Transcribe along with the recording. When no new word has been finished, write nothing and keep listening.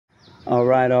All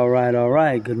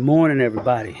right. Good morning,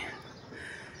 everybody.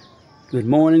 Good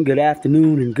morning, good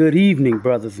afternoon, and good evening,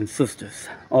 brothers and sisters.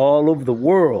 All over the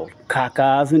world,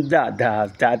 kakas and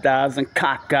dadas and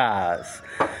kakas.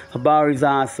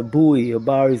 Habarizai Sabui,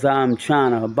 Habarizai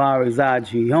Mchana, Habarizai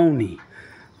Gioni.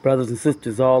 Brothers and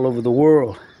sisters all over the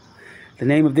world. The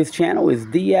name of this channel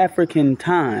is The African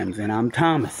Times, and I'm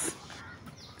Thomas.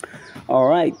 All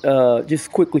right,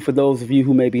 just quickly for those of you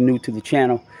who may be new to the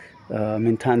channel, I'm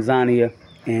in Tanzania,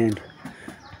 and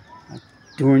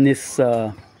during this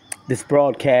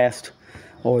broadcast,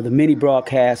 or the mini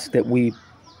broadcast that we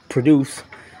produce,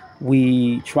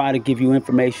 we try to give you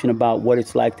information about what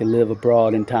it's like to live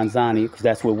abroad in Tanzania, because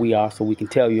that's where we are, so we can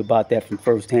tell you about that from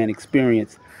firsthand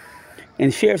experience,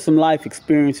 and share some life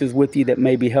experiences with you that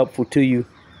may be helpful to you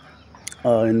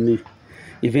in the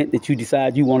event that you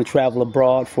decide you want to travel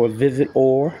abroad for a visit,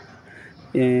 or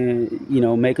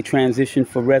make a transition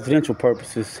for residential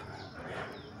purposes.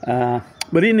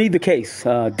 But in either case,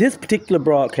 this particular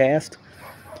broadcast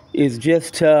is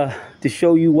just to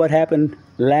show you what happened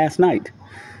last night.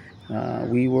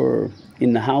 We were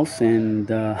in the house, and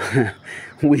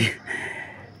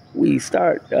we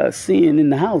start seeing in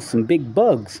the house some big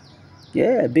bugs.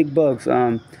 Yeah, big bugs.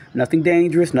 Nothing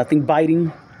dangerous, nothing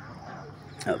biting,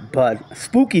 but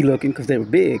spooky looking because they were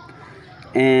big,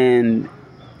 and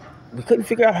we couldn't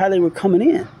figure out how they were coming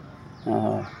in.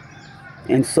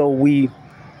 And so we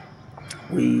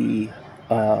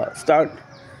start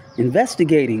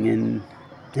investigating, and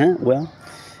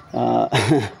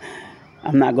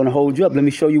I'm not going to hold you up. Let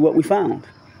me show you what we found.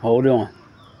 Hold on.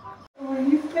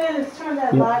 When you finish, turn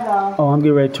that light off. Oh, I'm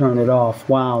getting ready to turn it off.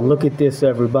 Wow, look at this,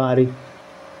 everybody.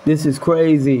 This is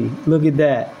crazy. Look at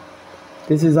that.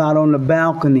 This is out on the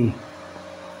balcony.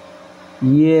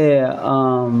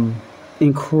 Yeah,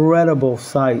 incredible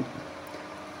sight.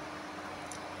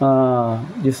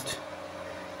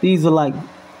 These are like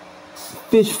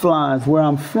fish flies. Where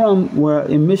I'm from, where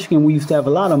in Michigan we used to have a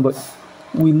lot of them, but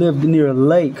we lived near a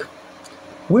lake.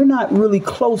 We're not really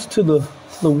close to the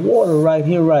water right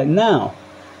here, right now.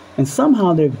 And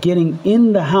somehow they're getting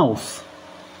in the house.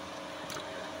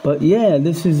 But yeah,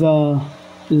 this is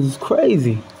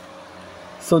crazy.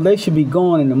 So they should be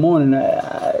gone in the morning.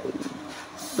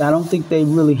 I don't think they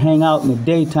really hang out in the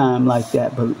daytime like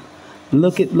that. But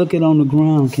look it on the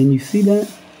ground. Can you see that?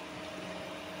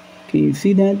 Can you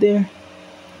see that there?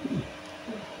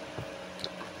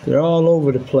 They're all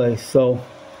over the place. So,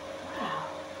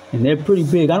 and they're pretty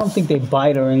big. I don't think they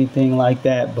bite or anything like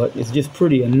that, but it's just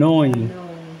pretty annoying.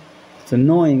 It's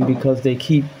annoying because they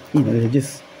keep, they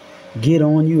just get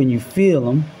on you and you feel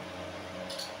them.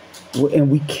 And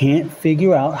we can't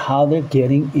figure out how they're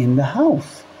getting in the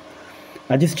house.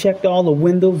 I just checked all the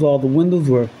windows. All the windows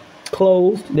were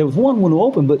closed. There was one window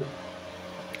open, but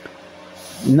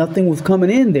nothing was coming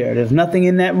in there. There's nothing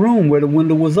in that room where the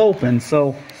window was open.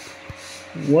 So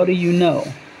what do you know?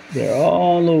 They're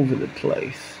all over the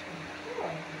place.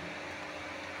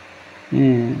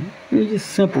 And it's just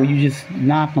simple. You just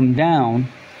knock them down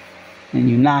and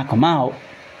you knock them out.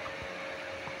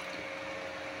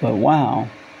 But wow.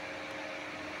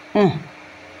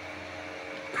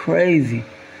 Crazy.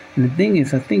 And the thing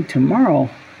is, I think tomorrow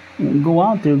when we go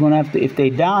out there, we're going to have to, if they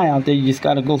die out there, you just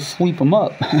got to go sweep them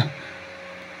up.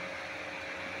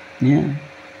 Yeah.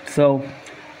 So,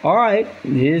 all right.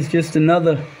 Here's just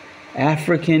another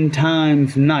African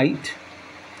Times night.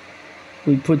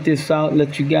 We put this out,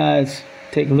 let you guys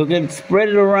take a look at it. Spread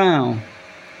it around.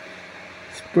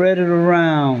 Spread it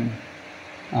around.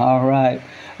 All right.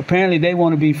 Apparently they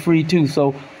want to be free too.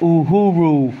 So,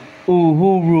 uhuru,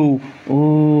 uhuru,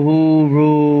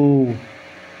 uhuru.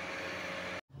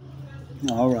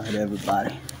 All right,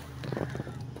 everybody.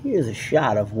 Here's a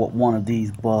shot of what one of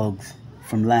these bugs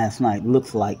from last night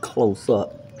looks like close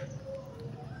up.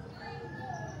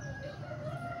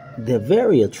 They're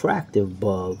very attractive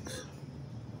bugs.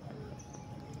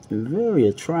 They're very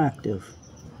attractive.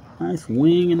 Nice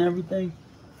wing and everything.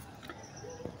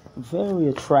 Very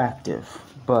attractive,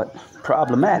 but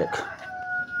problematic.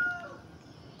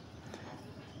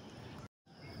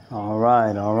 All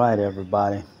right,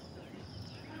 everybody.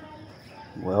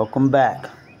 Welcome back.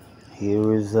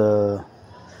 Here is the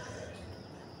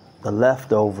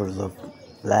leftovers of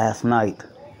last night.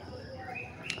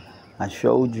 I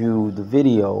showed you the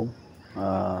video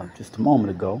just a moment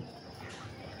ago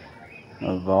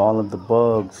of all of the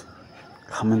bugs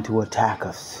coming to attack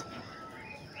us.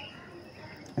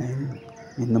 And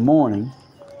in the morning,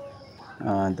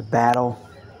 the battle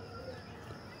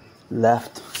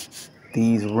left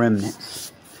these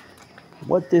remnants.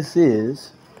 What this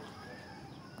is,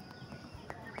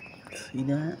 see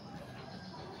that?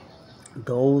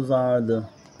 Those are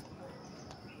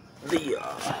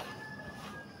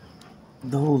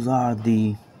those are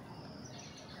the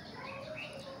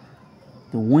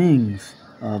wings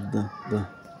of the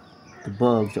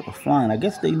bugs that were flying. I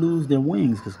guess they lose their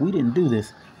wings because we didn't do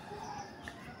this.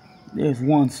 There's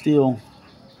one still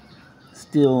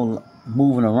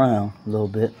moving around a little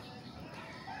bit.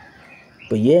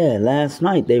 But yeah, last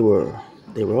night they were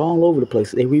all over the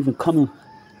place. They were even coming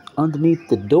underneath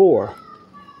the door.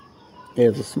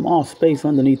 There's a small space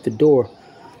underneath the door.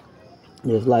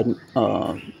 There's like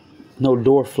no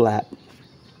door flap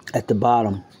at the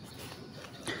bottom.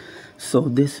 So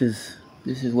this is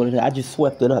what it is. I just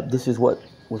swept it up. This is what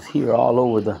was here all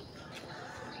over the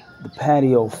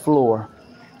patio floor.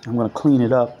 I'm gonna clean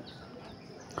it up.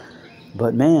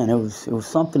 But man, it was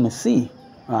something to see.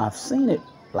 I've seen it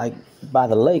like by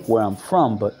the lake where I'm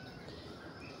from, but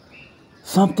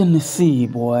something to see,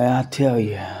 boy, I tell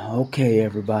you. Okay,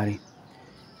 everybody.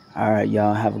 All right,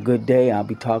 y'all, have a good day. I'll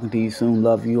be talking to you soon.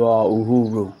 Love you all.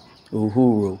 Uhuru.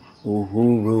 Uhuru.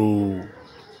 Uhuru.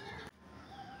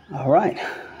 All right,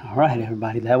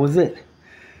 everybody, that was it.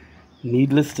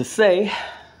 Needless to say,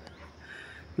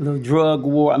 a little drug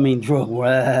war.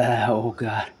 Oh,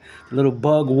 God. The little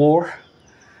bug war.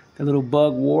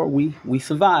 We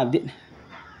survived it.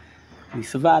 We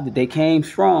survived it. They came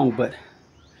strong, but,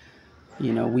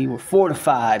 you know, we were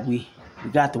fortified. We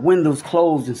got the windows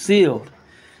closed and sealed.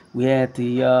 We had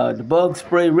the bug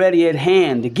spray ready at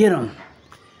hand to get them.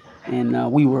 And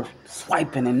we were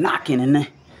swiping and knocking,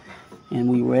 and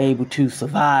we were able to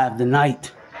survive the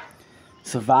night.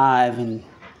 Survive and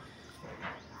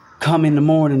come in the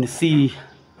morning to see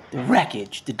the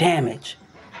wreckage, the damage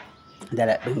that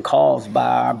had been caused by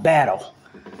our battle.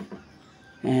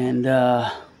 And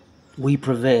we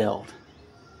prevailed.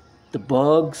 The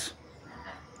bugs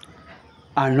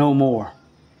are no more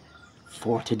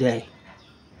for today.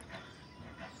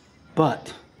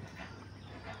 But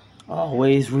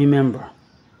always remember,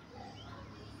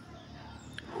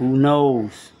 who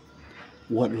knows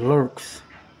what lurks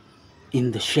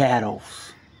in the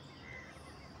shadows.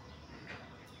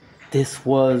 This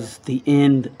was the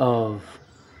end of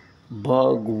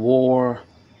Bug War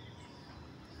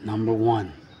number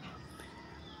 1.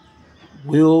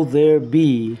 Will there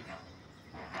be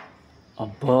a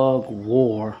Bug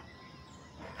War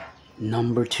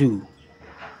number 2?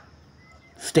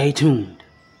 Stay tuned.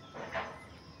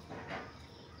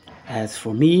 As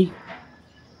for me,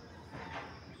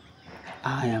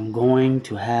 I am going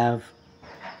to have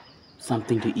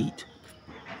something to eat.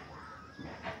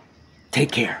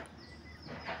 Take care.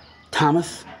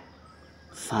 Thomas,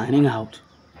 signing out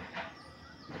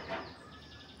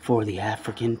for the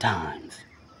African Times.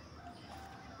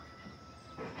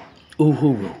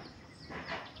 Uhuru.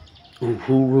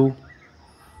 Uhuru.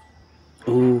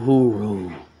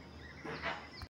 Uhuru.